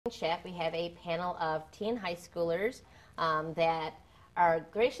Chat, we have a panel of teen high schoolers that are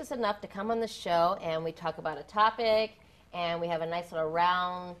gracious enough to come on the show, and we talk about a topic, and we have a nice little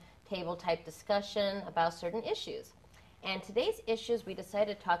round table type discussion about certain issues. And today's issues we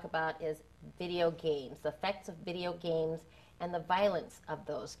decided to talk about is video games, the effects of video games and the violence of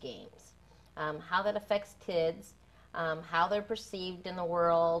those games, how that affects kids, how they're perceived in the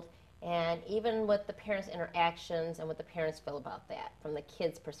world, and even with the parents' interactions and what the parents feel about that from the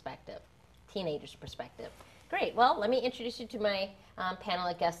kids' perspective, teenagers' perspective. Great. Well, let me introduce you to my panel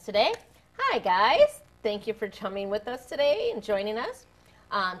of guests today. Hi, guys. Thank you for coming with us today and joining us.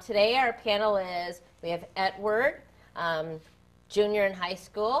 Today our panel is, we have Edward, junior in high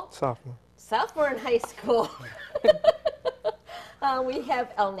school. Sophomore. Sophomore in high school. We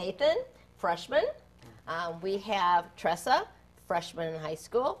have Elnathan, freshman. We have Tresa, freshman in high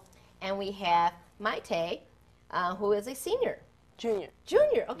school. And we have Mayte, who is a senior. Junior.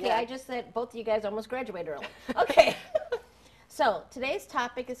 Junior. Okay, Yeah. I just said both of you guys almost graduated early. Okay. So today's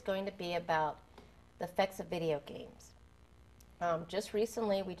topic is going to be about the effects of video games. Just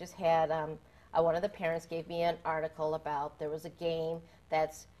recently, we just had one of the parents gave me an article about there was a game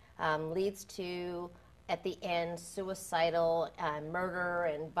that's leads to, at the end, suicidal murder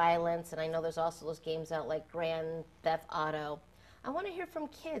and violence. And I know there's also those games out like Grand Theft Auto. I want to hear from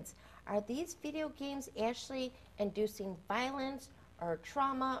kids. Are these video games actually inducing violence or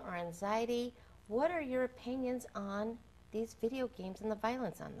trauma or anxiety? What are your opinions on these video games and the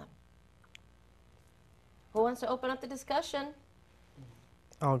violence on them? Who wants to open up the discussion?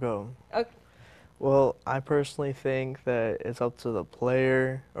 I'll go. Okay. Well, I personally think that it's up to the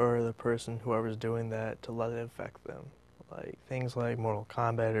player or the person, whoever's doing that, to let it affect them. Like things like Mortal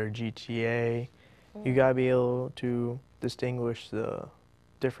Kombat or GTA, you gotta be able to distinguish the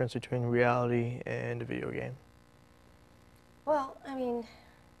difference between reality and a video game. Well, I mean,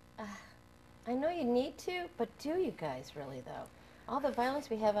 I know you need to, but do you guys really, though? All the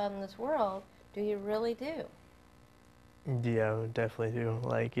violence we have out in this world, do you really do? Yeah, we definitely do.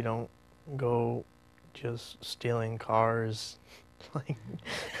 Like, you don't go just stealing cars. like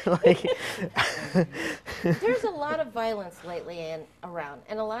There's a lot of violence lately and around,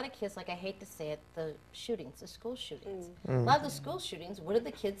 and a lot of kids, like I hate to say it, the shootings, the school shootings. A lot of the school shootings, what did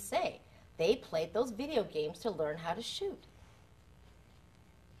the kids say? They played those video games to learn how to shoot.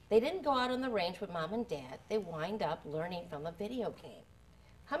 They didn't go out on the range with mom and dad. They wind up learning from a video game.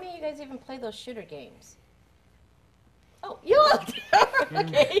 How many of you guys even play those shooter games? Oh, you all do.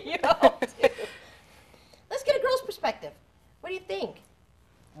 Okay, you all do. Let's get a girl's perspective. What do you think?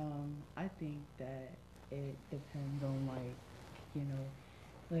 I think that it depends on,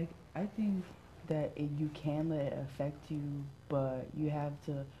 I think that you can let it affect you, but you have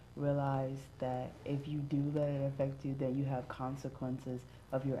to realize that if you do let it affect you, then you have consequences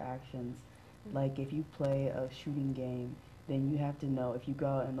of your actions. Like if you play a shooting game, then you have to know if you go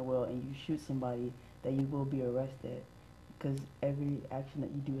out in the world and you shoot somebody, that you will be arrested, because every action that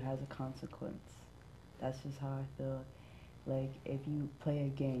you do has a consequence. That's just how I feel. Like, if you play a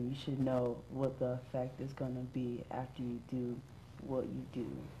game, you should know what the effect is going to be after you do what you do.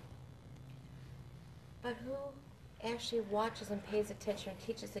 But who actually watches and pays attention and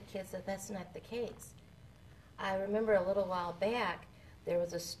teaches the kids that that's not the case? I remember a little while back, there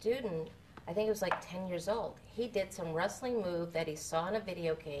was a student, I think it was like 10 years old. He did some wrestling move that he saw in a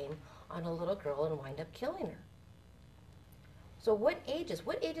video game on a little girl and wind up killing her. So what ages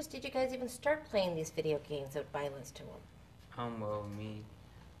did you guys even start playing these video games of violence to them?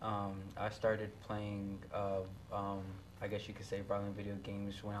 I started playing, I guess you could say violent video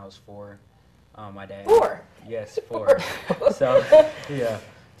games when I was 4. My dad. 4? Yes, 4. So, yeah.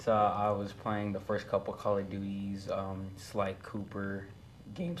 So I was playing the first couple Call of Duties, Sly Cooper,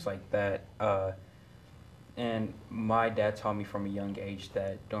 games like that. And my dad taught me from a young age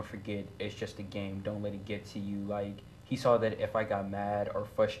that don't forget it's just a game. Don't let it get to you. Like, he saw that if I got mad or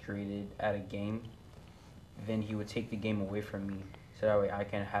frustrated at a game, then he would take the game away from me, so that way I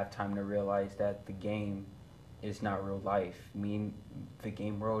can have time to realize that the game is not real life. The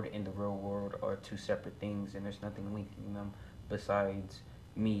game world and the real world are two separate things, and there's nothing linking them besides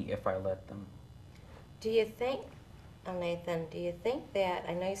me if I let them. Do you think, Elnathan, do you think that,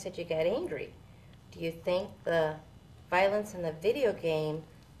 I know you said you got angry, do you think the violence in the video game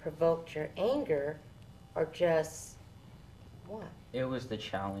provoked your anger, or just what? It was the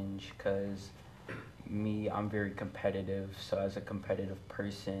challenge, because I'm very competitive, so as a competitive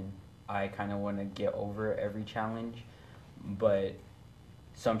person, I kind of want to get over every challenge, but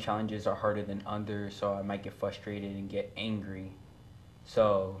some challenges are harder than others, so I might get frustrated and get angry.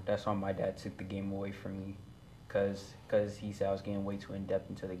 So that's why my dad took the game away from me, because he said I was getting way too in depth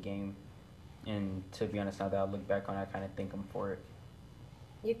into the game. And to be honest, now that I look back on it, I kind of thank him for it.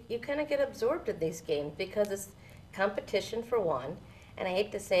 You kind of get absorbed in these games because it's competition for one. And I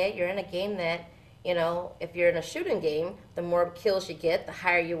hate to say it, you're in a game that, you know, if you're in a shooting game, the more kills you get, the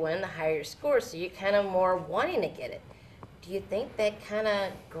higher you win, the higher your score. So you're kind of more wanting to get it. Do you think that kind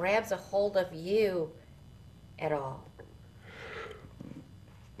of grabs a hold of you at all?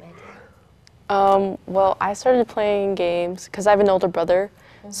 Well, I started playing games because I have an older brother,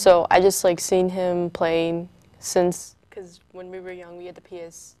 so I just like seen him playing since, because when we were young we had the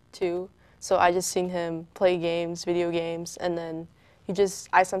PS2, so I just seen him play games, video games, and then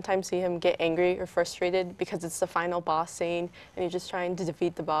I sometimes see him get angry or frustrated because it's the final boss scene and you're just trying to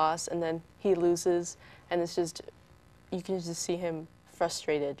defeat the boss and then he loses and it's just, you can just see him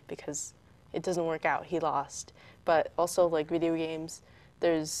frustrated because it doesn't work out, he lost. But also like video games,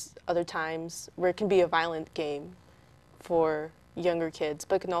 there's other times where it can be a violent game for younger kids,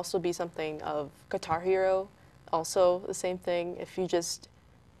 but it can also be something of Guitar Hero, also the same thing. If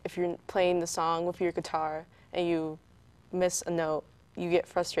you're playing the song with your guitar and you miss a note, you get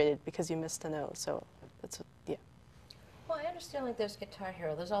frustrated because you missed a note. So yeah. Well, I understand like there's Guitar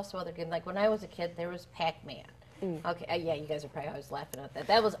Hero. There's also other games. Like when I was a kid, there was Pac-Man. Okay, yeah, you guys are probably always laughing at that.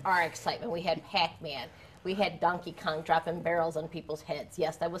 That was our excitement. We had Pac-Man. We had Donkey Kong dropping barrels on people's heads.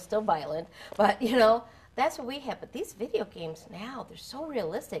 Yes, that was still violent, but you know, that's what we had. But these video games now, they're so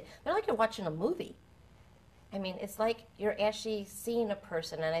realistic. They're like you're watching a movie. I mean, it's like you're actually seeing a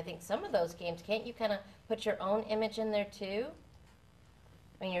person, and I think some of those games, can't you kind of put your own image in there too?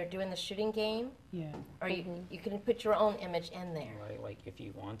 When you're doing the shooting game? Yeah. Or you can put your own image in there. Right, like if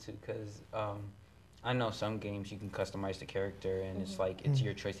you want to, because I know some games you can customize the character, and it's like it's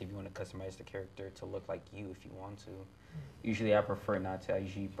your choice if you want to customize the character to look like you if you want to. Usually I prefer not to. I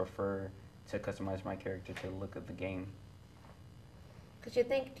usually prefer to customize my character to look at the game. Because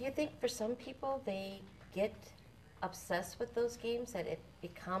do you think for some people they get obsessed with those games, that it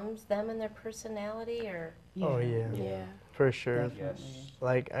becomes them and their personality, or? Oh yeah. Yeah. For sure. Definitely. Yes.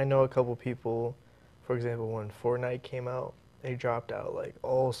 Like I know a couple people, for example, when Fortnite came out, they dropped out like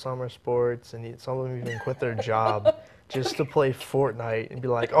all summer sports, and some of them even quit their job just to play Fortnite and be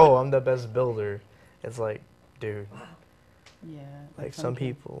like, "Oh, I'm the best builder." It's like, dude, Yeah. like some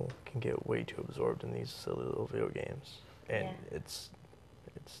people can get way too absorbed in these silly little video games, and Yeah. it's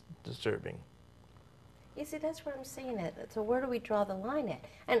disturbing. You see, that's where I'm saying it. So where do we draw the line at?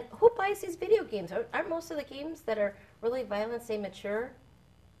 And who buys these video games? Aren't most of the games that are really violent, say, mature?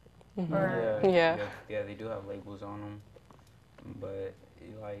 Or Yeah. Yeah, they do have labels on them, but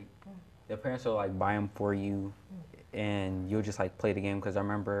like the parents will like buy them for you, and you'll just like play the game. Because I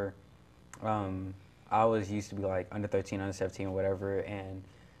remember, I was used to be like under 13, under 17, or whatever, and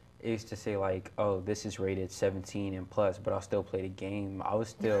it used to say like, "Oh, this is rated 17 and plus," but I'll still play the game. I was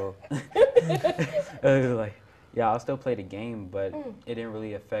still like, yeah, I'll still play the game, but it didn't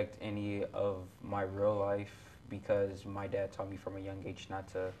really affect any of my real life because my dad taught me from a young age not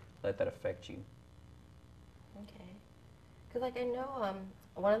to let that affect you. Okay. Because, like, I know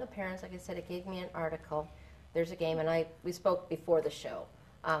one of the parents, like I said, it gave me an article. There's a game, and we spoke before the show.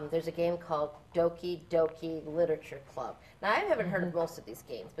 There's a game called Doki Doki Literature Club. Now, I haven't heard of most of these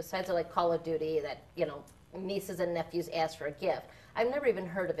games, besides like Call of Duty that, you know, nieces and nephews ask for a gift. I've never even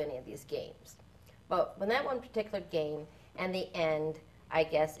heard of any of these games. But when that one particular game, and the end, I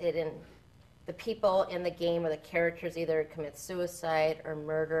guess, the people in the game or the characters either commit suicide or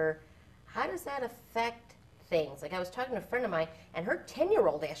murder, how does that affect things? Like I was talking to a friend of mine, and her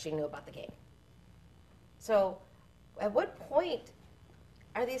 10-year-old actually knew about the game. So at what point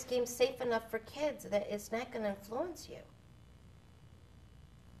are these games safe enough for kids that it's not going to influence you?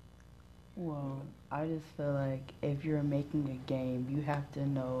 Well, I just feel like if you're making a game, you have to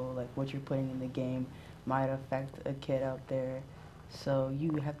know like what you're putting in the game might affect a kid out there. So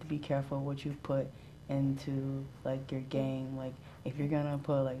you have to be careful what you put into like your game. Like if you're gonna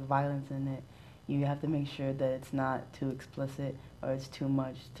put like violence in it, you have to make sure that it's not too explicit or it's too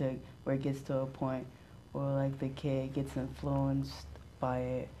much to where it gets to a point where like the kid gets influenced by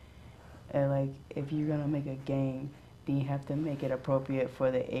it. And like if you're gonna make a game, then you have to make it appropriate for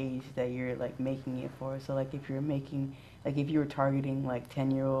the age that you're like making it for. So like if you're making, like if you were targeting like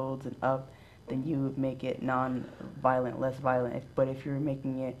 10-year-olds and up, then you would make it non-violent, less violent. But if you're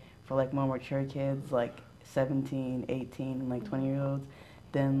making it for like more mature kids, like 17, 18, and like 20-year-olds,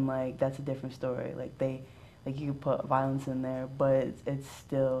 then like that's a different story. Like you can put violence in there, but it's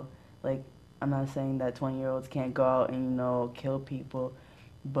still like, I'm not saying that 20-year-olds can't go out and, you know, kill people,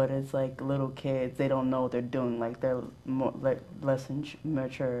 but it's like little kids. They don't know what they're doing. Like they're more like less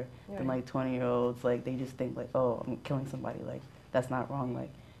mature than like 20-year-olds. Like they just think like, oh, I'm killing somebody. Like that's not wrong.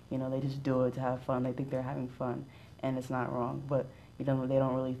 Like they just do it to have fun. They think they're having fun, and it's not wrong. But they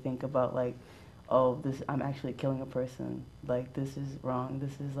don't really think about like, oh, I'm actually killing a person. Like this is wrong.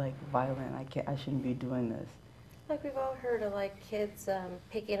 This is like violent. I shouldn't be doing this. Like we've all heard of like kids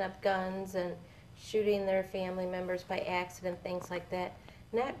picking up guns and shooting their family members by accident, things like that,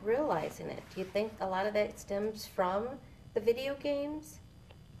 not realizing it. Do you think a lot of that stems from the video games?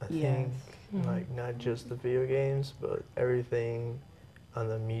 I Yes. think like not just the video games, but everything on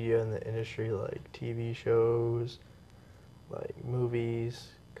the media and the industry, like TV shows, like movies,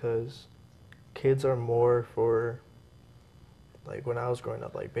 because kids are more for, like when I was growing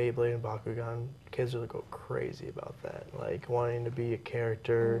up, like Beyblade and Bakugan, kids would go crazy about that, like wanting to be a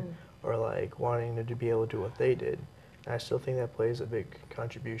character or like wanting to be able to do what they did. And I still think that plays a big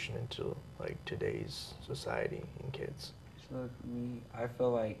contribution into like today's society and kids. So I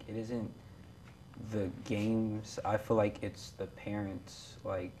feel like it isn't the games. I feel like it's the parents.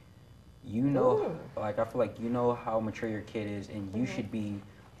 Like, like I feel like you know how mature your kid is, and you should be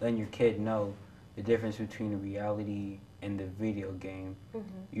letting your kid know the difference between the reality and the video game.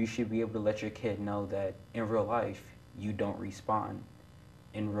 You should be able to let your kid know that in real life you don't respawn.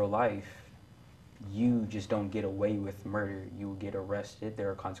 In real life, you just don't get away with murder. You will get arrested. There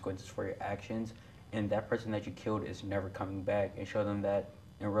are consequences for your actions, and that person that you killed is never coming back. And show them that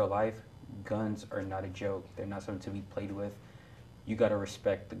in real life, guns are not a joke. They're not something to be played with. You got to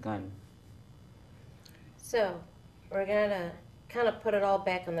respect the gun. So we're gonna kind of put it all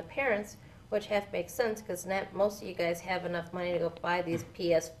back on the parents, which half makes sense because not most of you guys have enough money to go buy these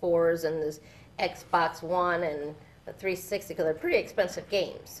PS4s and this Xbox One and the 360 because they're pretty expensive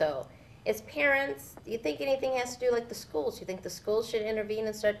games. So as parents, do you think anything has to do like the schools? Do you think the schools should intervene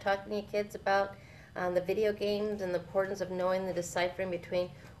and start talking to your kids about the video games and the importance of knowing the deciphering between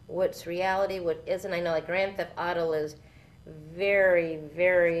what's reality, what isn't? I know like Grand Theft Auto is very,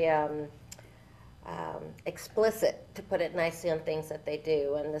 very explicit, to put it nicely, on things that they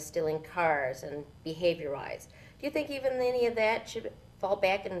do and the stealing cars and behavior-wise. Do you think even any of that should fall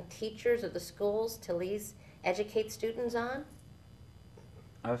back in teachers or the schools to at least educate students on?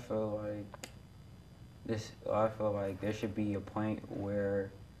 I feel like there should be a point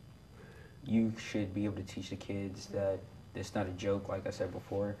where you should be able to teach the kids that it's not a joke, like I said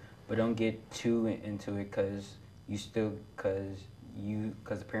before, but don't get too into it because the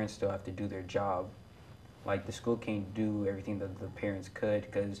parents still have to do their job. Like the school can't do everything that the parents could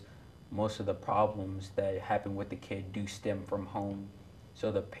because most of the problems that happen with the kid do stem from home.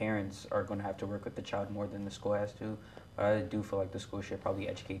 So the parents are going to have to work with the child more than the school has to. But I do feel like the school should probably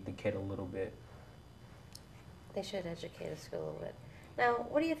educate the kid a little bit. They should educate the school a little bit. Now,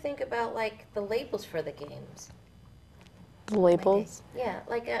 what do you think about like the labels for the games? The labels?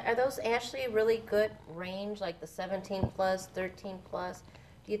 Are those actually really good range, like the 17 plus, 13 plus?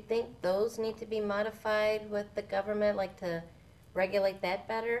 Do you think those need to be modified with the government, like to regulate that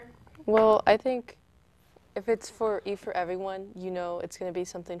better? Well, I think if it's for everyone, it's going to be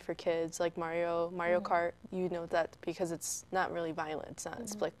something for kids, like Mario Kart, that because it's not really violent. It's not,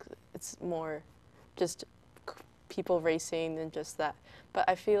 it's more just people racing than just that. But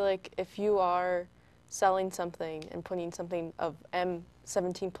I feel like if you are selling something and putting something of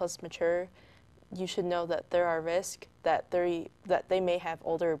M17 plus mature, you should know that there are risks, that they may have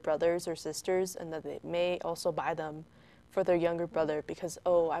older brothers or sisters, and that they may also buy them for their younger brother because,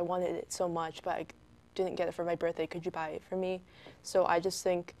 oh, I wanted it so much, but I didn't get it for my birthday. Could you buy it for me? So I just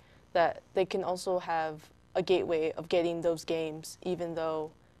think that they can also have a gateway of getting those games, even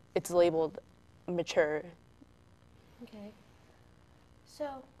though it's labeled mature. Okay. So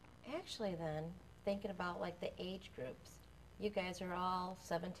actually then, thinking about like the age groups, you guys are all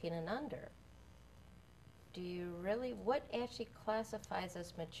 17 and under. What actually classifies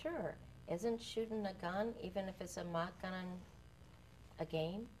as mature? Isn't shooting a gun, even if it's a mock gun, a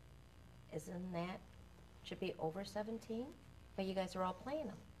game? Isn't that, should be over 17? But you guys are all playing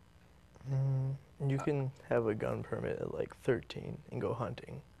them. You can have a gun permit at like 13 and go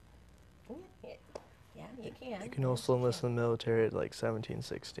hunting. Yeah, you can. You can also enlist in the military at like 17,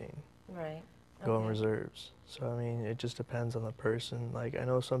 16. Right. Go in reserves. So I mean, it just depends on the person. Like I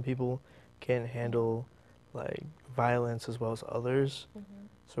know some people can't handle like violence as well as others.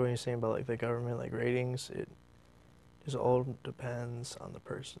 So when you're saying about like the government like ratings, it just all depends on the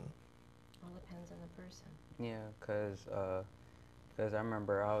person. All depends on the person. Yeah, because I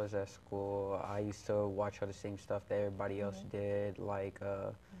remember I was at school, I used to watch all the same stuff that everybody else did, like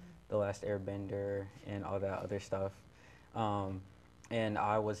The Last Airbender and all that other stuff. and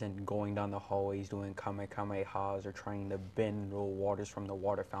I wasn't going down the hallways doing kamehamehas or trying to bend the waters from the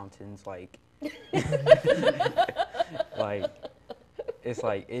water fountains. Like, like it's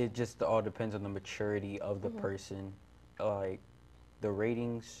like it just all depends on the maturity of the person. Like, the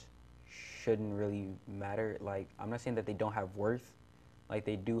ratings shouldn't really matter. Like, I'm not saying that they don't have worth. Like,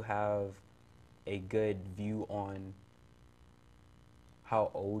 they do have a good view on how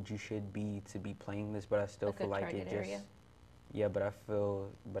old you should be to be playing this, but I still feel like it just area. yeah, but I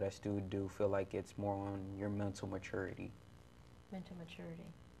still do feel like it's more on your mental maturity. Mental maturity.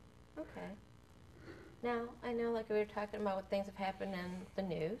 Okay. Now, I know, like we were talking about what things have happened in the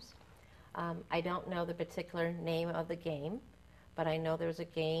news. I don't know the particular name of the game, but I know there was a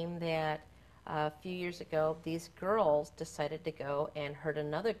game that a few years ago, these girls decided to go and hurt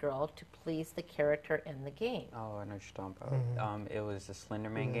another girl to please the character in the game. Oh, I know what you're talking about. It was the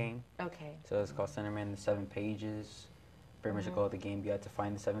Slenderman game. Okay. So it's called Slenderman: The 7 Pages. Pretty much the goal of the game, you have to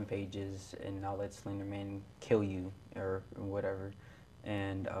find the 7 pages and not let Slenderman kill you or whatever.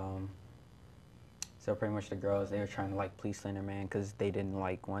 And so pretty much the girls, they were trying to like please Slenderman because they didn't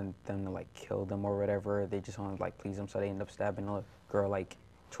like want them to like kill them or whatever. They just wanted to like please them, so they ended up stabbing the girl like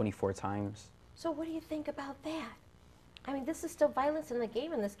 24 times. So what do you think about that? I mean, this is still violence in the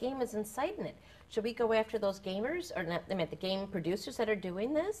game, and this game is inciting it. Should we go after those gamers, or not, I mean, the game producers that are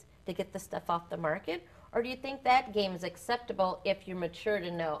doing this to get this stuff off the market? Or do you think that game is acceptable if you're mature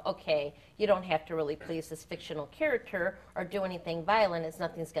to know, okay, you don't have to really please this fictional character or do anything violent, as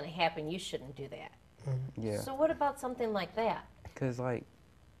nothing's going to happen, you shouldn't do that. Yeah. So what about something like that? Because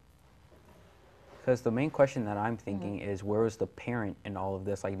the main question that I'm thinking is, where was the parent in all of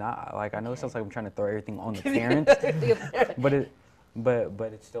this? Like, not like, I know it sounds like I'm trying to throw everything on the parents,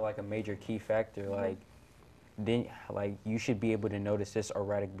 but it's still like a major key factor. Like, then like you should be able to notice this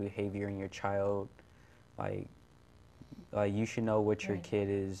erratic behavior in your child. Like you should know what your kid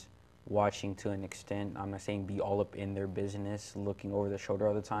is watching to an extent. I'm not saying be all up in their business, looking over their shoulder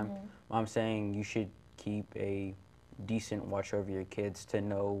all the time. I'm saying you should keep a decent watch over your kids to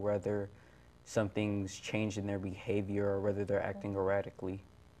know whether something's changed in their behavior or whether they're acting erratically.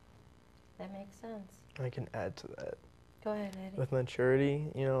 That makes sense. I can add to that. Go ahead, Eddie. With maturity,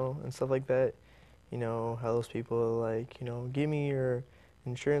 and stuff like that, how those people are like, give me your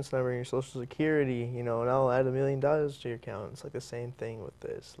insurance number and your social security, and I'll add $1 million to your account. It's like the same thing with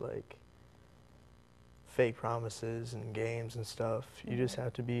this, like fake promises and games and stuff. You just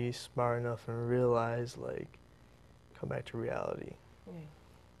have to be smart enough and realize, like, come back to reality.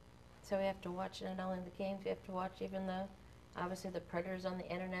 So we have to watch not only the games, we have to watch even obviously the predators on the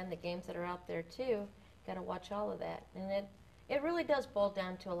internet and the games that are out there too. Got to watch all of that. And it really does boil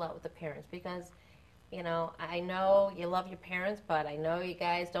down to a lot with the parents, because I know you love your parents, but I know you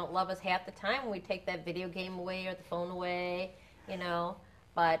guys don't love us half the time when we take that video game away or the phone away,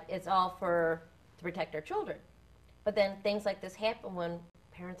 but it's all to protect our children. But then things like this happen when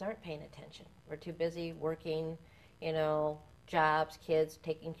parents aren't paying attention. We're too busy working, jobs, kids,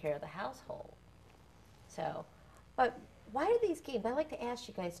 taking care of the household. So, but why are these games, I'd like to ask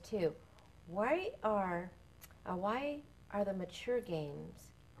you guys too, why are the mature games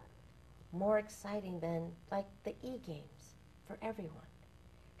more exciting than like the e-games for everyone?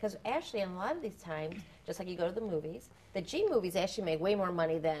 Because actually, in a lot of these times, just like you go to the movies, the G movies actually make way more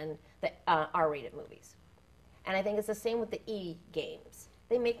money than the R-rated movies. And I think it's the same with the e-games.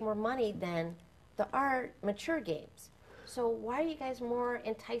 They make more money than the mature games. So why are you guys more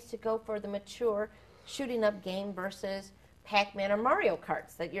enticed to go for the mature shooting up game versus Pac-Man or Mario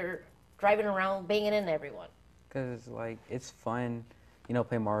Karts that you're driving around banging into everyone? Because, like, it's fun,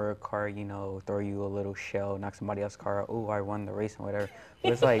 play Mario Kart, throw you a little shell, knock somebody else's car out, oh, I won the race and whatever.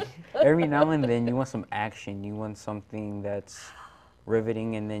 But it's like, every now and then you want some action, you want something that's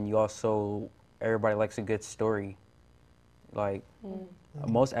riveting, and then everybody likes a good story. Like,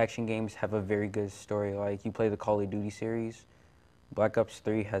 most action games have a very good story. Like, you play the Call of Duty series, Black Ops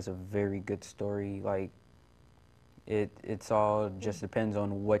 3 has a very good story. Like, it's all just depends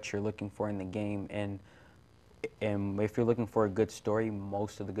on what you're looking for in the game. And if you're looking for a good story,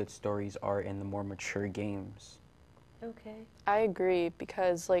 most of the good stories are in the more mature games. Okay. I agree,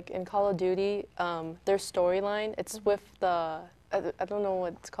 because like in Call of Duty, their storyline, it's with I don't know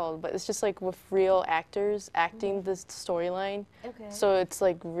what it's called, but it's just like with real actors acting this storyline. Okay. So it's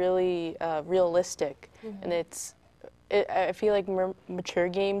like really realistic, and I feel like mature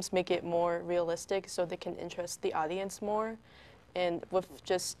games make it more realistic, so they can interest the audience more. And with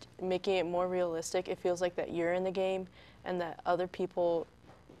just making it more realistic, it feels like that you're in the game, and that other people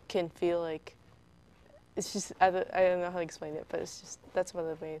can feel like it's just I don't know how to explain it, but it's just that's one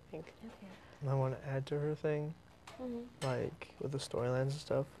of the way I think. Okay. I want to add to her thing. like with the storylines and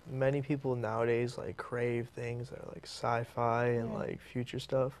stuff. Many people nowadays like crave things that are like sci-fi and like future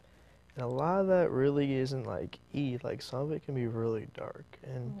stuff, and a lot of that really isn't like like some of it can be really dark,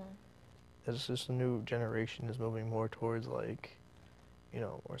 and it's just a new generation is moving more towards like, you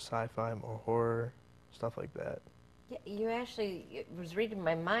know, more sci-fi, more horror, stuff like that. Yeah, you actually it was reading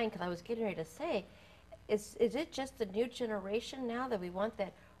my mind because I was getting ready to say, is it just the new generation now that we want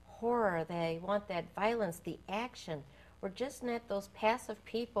that horror, they want that violence, the action? We're just not those passive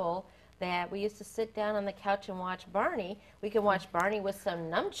people that we used to sit down on the couch and watch Barney. We can watch Barney with some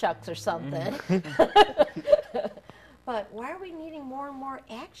nunchucks or something. But why are we needing more and more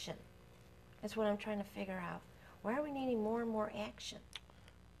action? That's what I'm trying to figure out. Why are we needing more and more action?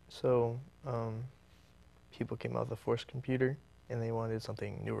 So, people came out with the Force computer, and they wanted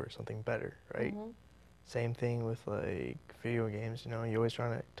something newer, something better, right? Same thing with like video games, you know, you're always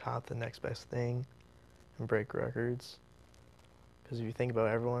trying to top the next best thing and break records. Because if you think about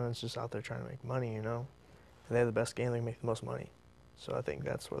it, everyone is just out there trying to make money, you know? If they have the best game, they can make the most money. So I think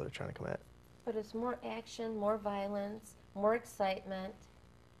that's where they're trying to come at. But it's more action, more violence, more excitement.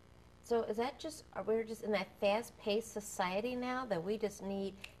 So is that just, are we just in that fast-paced society now that we just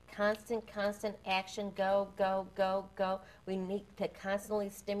need constant action, go, go, go, go? We need to constantly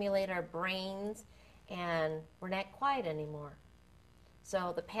stimulate our brains, and we're not quiet anymore.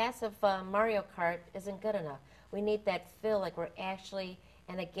 So the passive Mario Kart isn't good enough. We need that feel like we're actually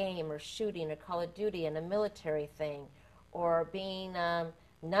in a game or shooting or Call of Duty in a military thing, or being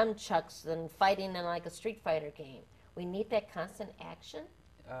nunchucks and fighting in like a Street Fighter game. We need that constant action.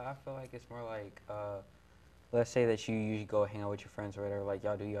 I feel like it's more like, let's say that you usually go hang out with your friends or whatever, like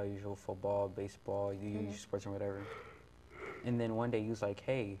y'all do y'all usual football, baseball, you usual sports and whatever. And then one day you was like,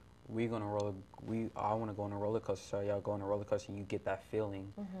 hey, I want to go on a roller coaster, so y'all go on a roller coaster and you get that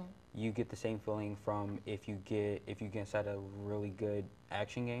feeling. You get the same feeling from if you get inside a really good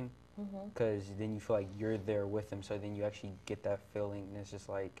action game, because then you feel like you're there with them, so then you actually get that feeling, and it's just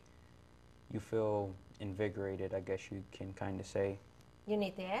like you feel invigorated, I guess you can kind of say. You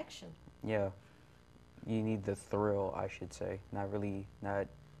need the action. Yeah, you need the thrill, I should say, not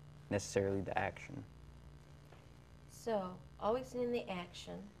necessarily the action. So, always in the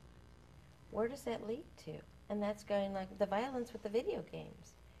action, where does that lead to? And that's going like the violence with the video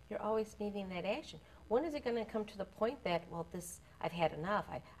games. You're always needing that action. When is it going to come to the point that, well, I've had enough.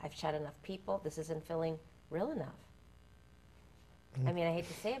 I've shot enough people. This isn't feeling real enough. I mean, I hate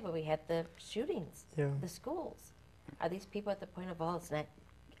to say it, but we had the shootings, the schools. Are these people at the point of, well, it's not,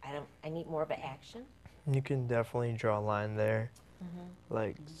 I need more of an action? You can definitely draw a line there.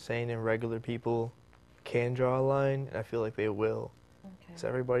 Like saying in regular people can draw a line, and I feel like they will. Because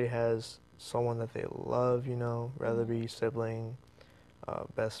everybody has someone that they love, you know, rather be sibling,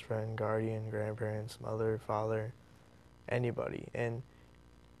 best friend, guardian, grandparents, mother, father, anybody. And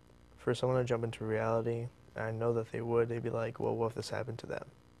for someone to jump into reality, I know that they'd be like, well, what if this happened to them?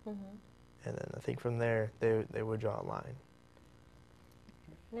 And then I think from there, they would draw a line.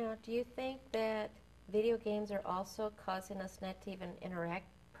 Now, do you think that video games are also causing us not to even interact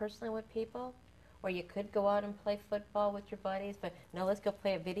personally with people? Or you could go out and play football with your buddies, but no, let's go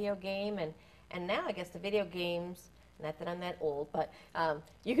play a video game. And now I guess the video games, not that I'm that old, but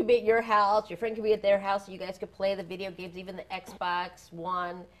you could be at your house, your friend could be at their house, you guys could play the video games, even the Xbox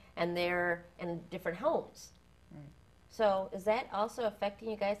One, and they're in different homes. So is that also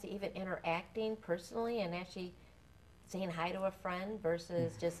affecting you guys to even interacting personally and actually saying hi to a friend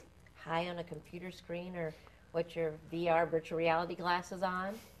versus just hi on a computer screen or what your VR virtual reality glasses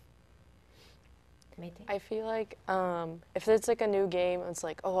on? Mayte? I feel like if it's like a new game, it's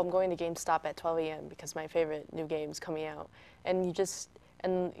like, oh, I'm going to GameStop at 12 a.m. because my favorite new game's coming out, and you just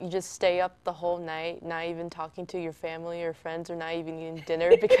stay up the whole night, not even talking to your family or friends, or not even eating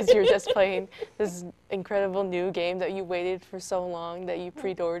dinner because you're just playing this incredible new game that you waited for so long, that you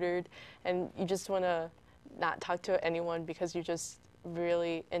pre-ordered, and you just want to not talk to anyone because you're just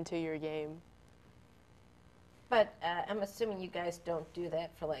really into your game. But I'm assuming you guys don't do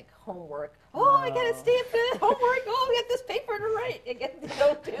that for like homework. Oh, I gotta stay up for homework. Oh, I got this paper to write. You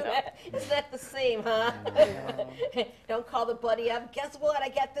don't do that. Is that the same, huh? Don't call the buddy up. Guess what? I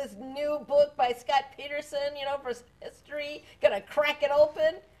got this new book by Scott Peterson, you know, for history. Gonna crack it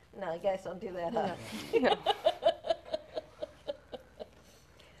open. No, you guys don't do that, huh? No.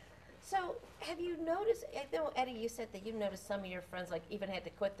 So, have you noticed? I know, Eddie, you said that you noticed some of your friends like even had to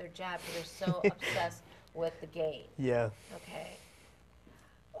quit their job because they're so obsessed with the game. Yeah. Okay.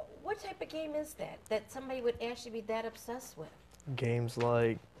 What type of game is that somebody would actually be that obsessed with? Games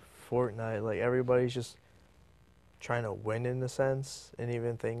like Fortnite, like everybody's just trying to win in a sense, and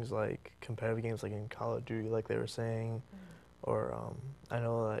even things like competitive games like in Call of Duty, like they were saying, or I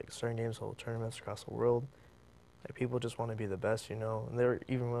know like certain games hold tournaments across the world. Like people just want to be the best, you know, and they're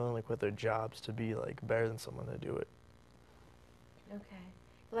even willing like with their jobs to be like better than someone to do it. Okay.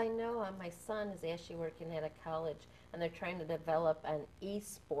 Well, I know my son is actually working at a college, and they're trying to develop an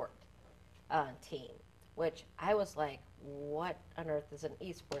e-sport team, which I was like, what on earth is an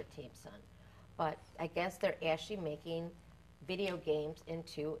e-sport team, son? But I guess they're actually making video games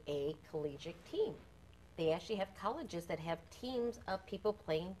into a collegiate team. They actually have colleges that have teams of people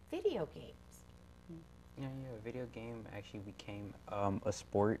playing video games. Yeah, video game actually became a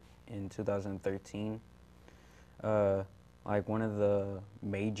sport in 2013. Like one of the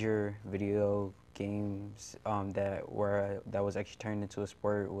major video games that was actually turned into a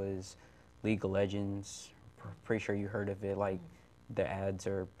sport was League of Legends. Pretty sure you heard of it. Like the ads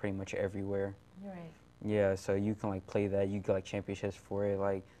are pretty much everywhere. Right. Yeah, so you can like play that. You get like championships for it.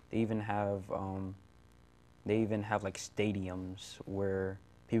 Like they even have like stadiums where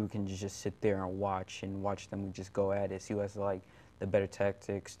people can just sit there and watch them just go at it. See who has like the better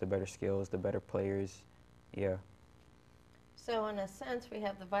tactics, the better skills, the better players. Yeah. So in a sense, we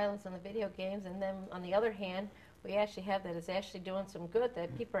have the violence in the video games, and then on the other hand, we actually have that is actually doing some good,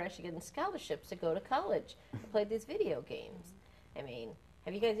 that people are actually getting scholarships to go to college to play these video games. I mean,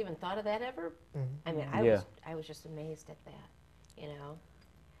 have you guys even thought of that ever? I mean, I was just amazed at that, you know.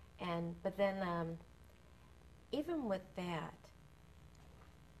 But then, even with that,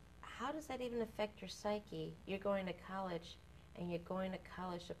 how does that even affect your psyche? You're going to college, and you're going to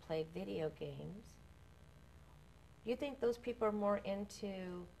college to play video games. Do you think those people are more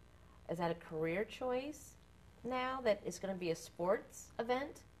into, is that a career choice now that it's going to be a sports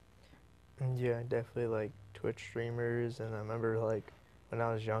event? Yeah, definitely like Twitch streamers, and I remember like when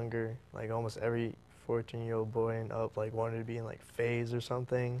I was younger, like almost every 14-year-old boy and up like wanted to be in like FaZe or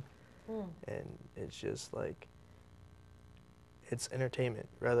something, and it's just like, it's entertainment.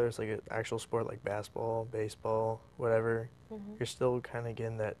 Rather it's like an actual sport like basketball, baseball, whatever, you're still kind of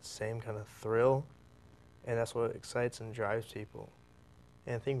getting that same kind of thrill, and that's what excites and drives people.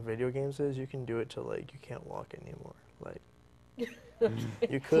 And I think video games is you can do it till like you can't walk anymore. Like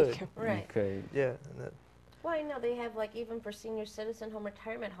you could. Right. You could. Yeah. And that, Well, I know they have, like, even for senior citizen home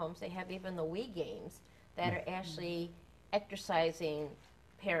retirement homes, they have even the Wii games that are actually exercising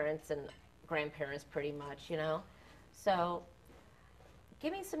parents and grandparents pretty much, you know. So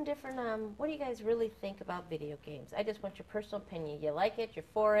give me some different, what do you guys really think about video games? I just want your personal opinion. You like it? You're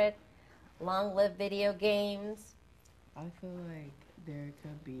for it? Long live video games? I feel like there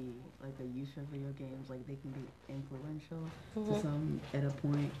could be like a use for video games, like they can be influential to some at a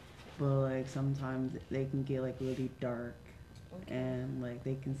point, but like sometimes they can get like really dark, and like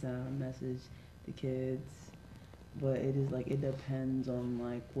they can send out a message to kids, but it is like, it depends on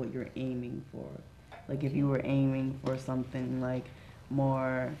like what you're aiming for. Like if you were aiming for something like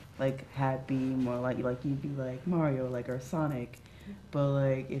more like happy, more like you'd be like Mario, like, or Sonic. But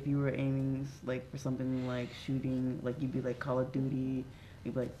like if you were aiming like for something like shooting, like you'd be like Call of Duty,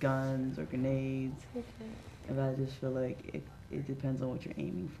 you'd be like guns or grenades. And I just feel like it depends on what you're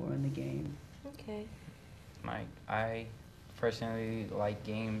aiming for in the game. Okay. Like I personally like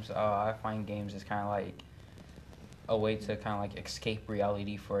games. I find games is kind of like a way to kind of like escape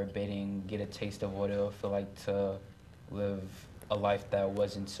reality for a bit and get a taste of what it'll feel like to live a life that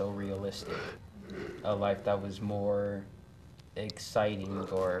wasn't so realistic, a life that was more exciting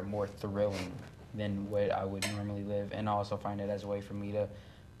or more thrilling than what I would normally live, and I also find it as a way for me to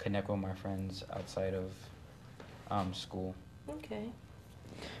connect with my friends outside of school. Okay.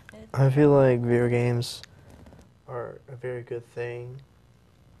 I feel like video games are a very good thing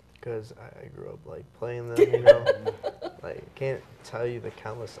because I grew up like playing them, you know. Like I can't tell you the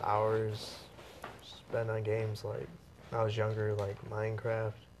countless hours spent on games like when I was younger, like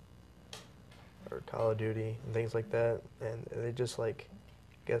Minecraft or Call of Duty and things like that, and they just like,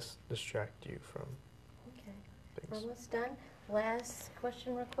 I guess, distract you from things. Almost done. Last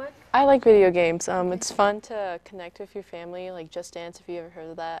question real quick. I like video games. It's fun to connect with your family, like Just Dance, if you ever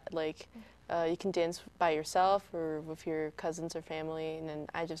heard of that. Like, you can dance by yourself or with your cousins or family, and then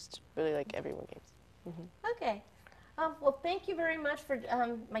I just really like everyone games. Okay. Well, thank you very much for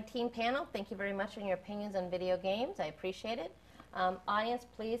my team panel. Thank you very much for your opinions on video games. I appreciate it. Audience,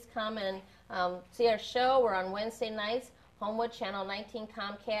 please come and see our show. We're on Wednesday nights, Homewood, Channel 19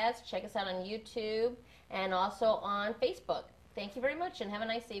 Comcast. Check us out on YouTube and also on Facebook. Thank you very much and have a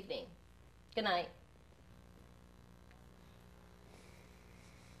nice evening. Good night.